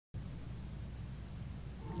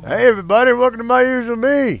Hey everybody, welcome to My Usual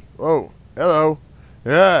Me. Whoa, hello.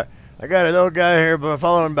 Yeah, I got a little guy here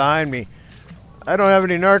following behind me. I don't have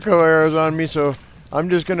any narco arrows on me, so I'm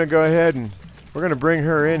just gonna go ahead and we're gonna bring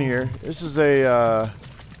her in here. This is a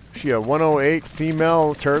 108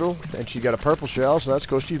 female turtle, and she got a purple shell, so that's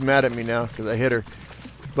cool. She's mad at me now because I hit her,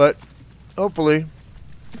 but hopefully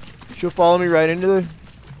she'll follow me right into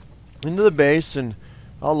the base, and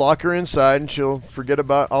I'll lock her inside, and she'll forget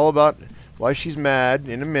all about why she's mad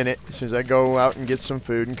in a minute as soon as I go out and get some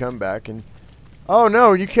food and come back. And oh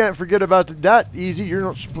no, you can't forget about that easy. You're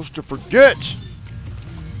not supposed to forget.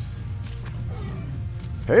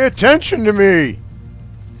 Pay attention to me.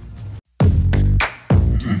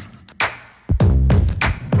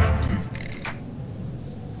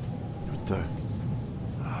 What the?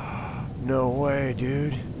 No way,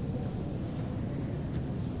 dude.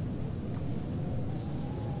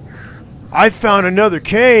 I found another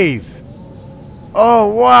cave. Oh,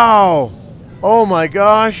 wow. Oh, my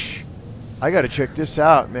gosh. I got to check this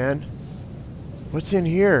out, man. What's in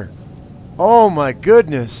here? Oh, my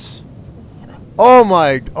goodness. Oh,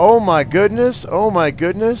 my goodness. Oh, my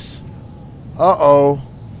goodness. Uh-oh.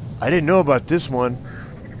 I didn't know about this one.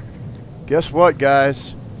 Guess what,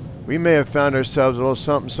 guys? We may have found ourselves a little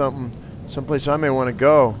something, someplace I may want to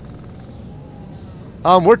go.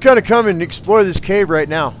 We're going to come and explore this cave right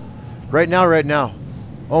now. Right now.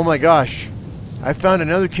 Oh, my gosh. I found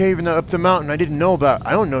another cave up the mountain I didn't know about.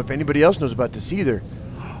 I don't know if anybody else knows about this either.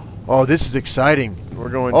 Oh, this is exciting. We're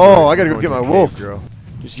going. Oh, I gotta go get my wolf, girl.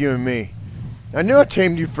 Just you and me. I knew I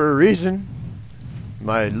tamed you for a reason.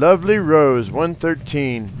 My lovely Rose,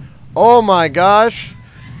 113. Oh my gosh,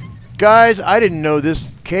 guys! I didn't know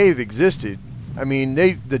this cave existed. I mean,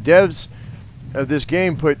 the devs of this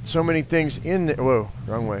game put so many things in. Whoa,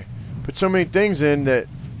 wrong way. Put so many things in that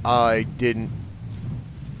I didn't.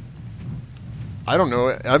 I don't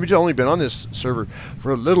know. I've only been on this server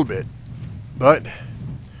for a little bit, but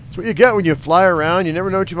it's what you get when you fly around. You never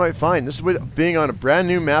know what you might find. This is what being on a brand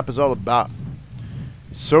new map is all about.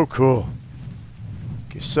 It's so cool.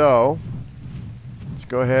 Okay, so let's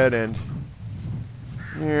go ahead and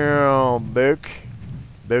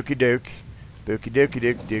Bokey doke.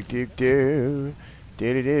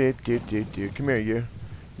 Come here,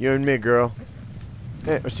 you and me, girl.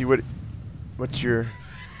 Hey, let's see what's your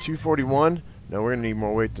 241? No, we're gonna need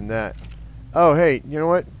more weight than that. Oh, hey, you know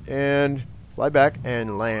what? And fly back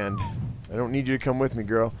and land. I don't need you to come with me,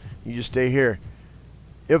 girl. You just stay here.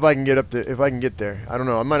 If I can get up if I can get there. I don't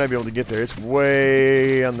know. I might not be able to get there. It's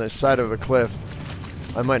way on the side of a cliff.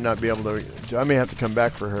 I might not be able to. I may have to come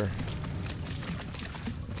back for her.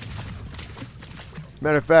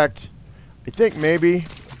 Matter of fact, I think maybe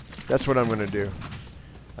that's what I'm gonna do.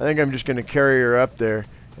 I think I'm just gonna carry her up there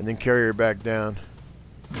and then carry her back down.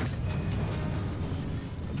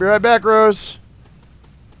 Be right back, Rose.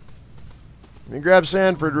 Let me grab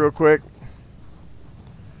Sanford real quick.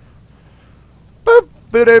 Yeah,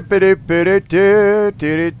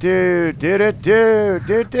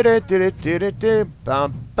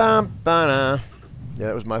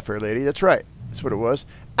 that was My Fair Lady. That's right. That's what it was.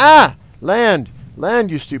 Ah! Land! Land,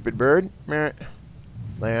 you stupid bird.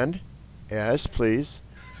 Land. Yes, please.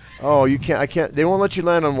 Oh, you can't. I can't. They won't let you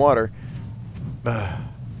land on water.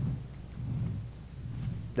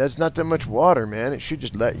 That's not that much water, man. It should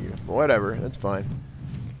just let you. Whatever. That's fine.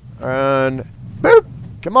 And boop!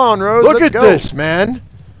 Come on, Rose. Look at this, man.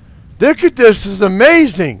 Look at this. This is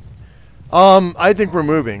amazing. I think we're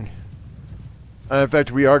moving. In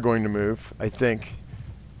fact, we are going to move. I think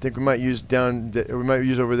we might use we might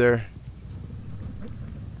use over there.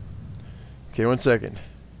 Okay, 1 second.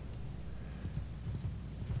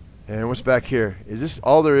 And what's back here? Is this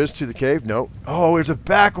all there is to the cave? No. Oh, there's a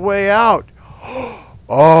back way out.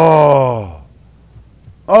 Oh,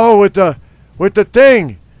 with the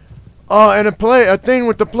thing, and a thing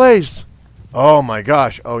with the place. Oh my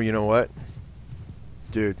gosh. Oh, you know what,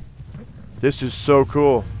 dude, this is so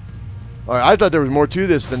cool. All right, I thought there was more to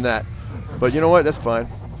this than that, but you know what? That's fine.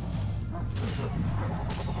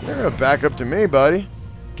 You're gonna back up to me, buddy.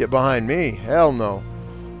 Get behind me. Hell no.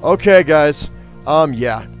 Okay, guys.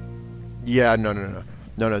 Yeah.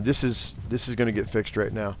 No. This is gonna get fixed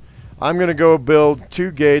right now. I'm going to go build 2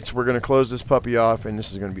 gates. We're going to close this puppy off, and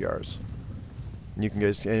this is going to be ours. And you can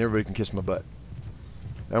guys, and everybody can kiss my butt.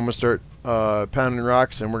 I'm going to start pounding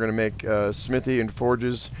rocks, and we're going to make smithy and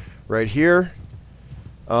forges right here.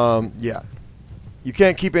 Yeah. You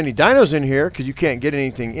can't keep any dinos in here because you can't get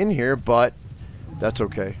anything in here, but that's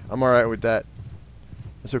okay. I'm all right with that.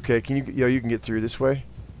 That's okay. Can you can get through this way.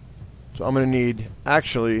 So I'm going to need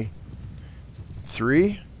actually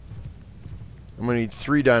 3. I'm going to need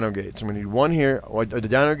 3 dino gates. I'm going to need 1 here, a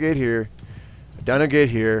dino gate here, a dino gate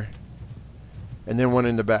here, and then 1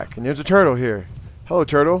 in the back. And there's a turtle here. Hello,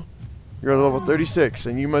 turtle. You're at level 36,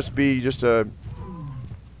 and you must be just a...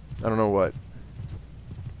 I don't know what.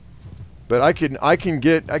 But I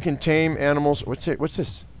can tame animals. What's it? What's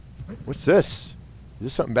this? What's this? Is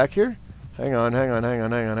this something back here? Hang on.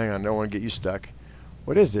 Don't want to get you stuck.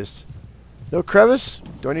 What is this? No crevice?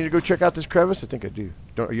 Do I need to go check out this crevice? I think I do.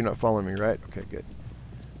 You're not following me, right? Okay, good.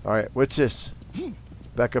 All right, what's this?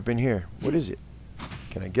 Back up in here. What is it?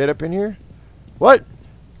 Can I get up in here? What?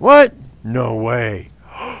 What? No way.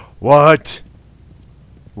 What?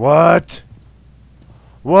 What?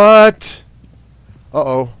 What?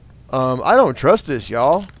 Uh-oh. I don't trust this,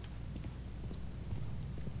 y'all.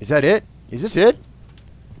 Is that it? Is this it?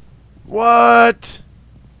 What?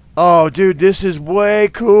 Oh, dude, this is way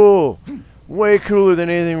cool. Way cooler than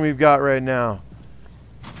anything we've got right now.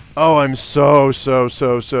 Oh, I'm so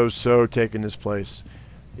taking this place.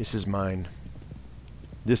 This is mine.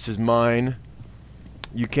 This is mine.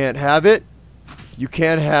 You can't have it. You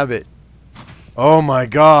can't have it. Oh my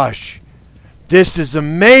gosh. This is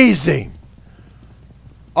amazing.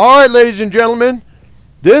 Alright, ladies and gentlemen.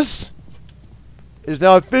 This is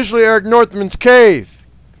now officially Eric Northman's cave.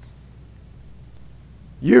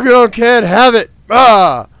 You can't have it.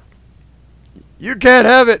 Ah! You can't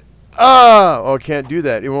have it. Ah! Oh, I can't do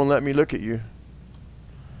that. It won't let me look at you.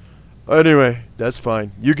 Anyway, that's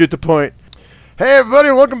fine. You get the point. Hey everybody,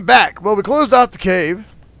 welcome back. Well, we closed off the cave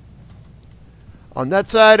on that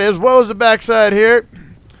side as well as the back side here.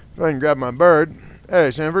 Go ahead and grab my bird. Hey,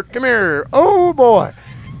 Sanford, come here. Oh boy.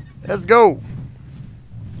 Let's go.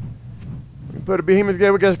 We put a behemoth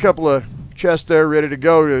together. We got a couple of chests there ready to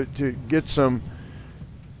go to get some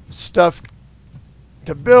stuff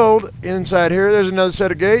to build inside here. There's another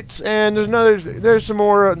set of gates, and there's some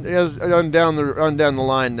more on down the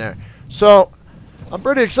line there. So I'm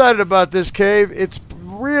pretty excited about this cave. It's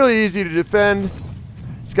really easy to defend.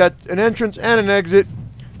 It's got an entrance and an exit.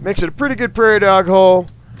 Makes it a pretty good prairie dog hole,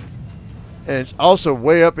 and it's also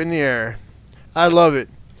way up in the air. I love it.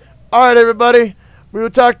 All right, everybody. We will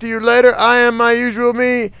talk to you later. I am my usual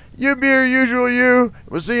me. You be your usual you.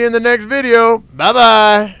 We'll see you in the next video. Bye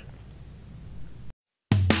bye.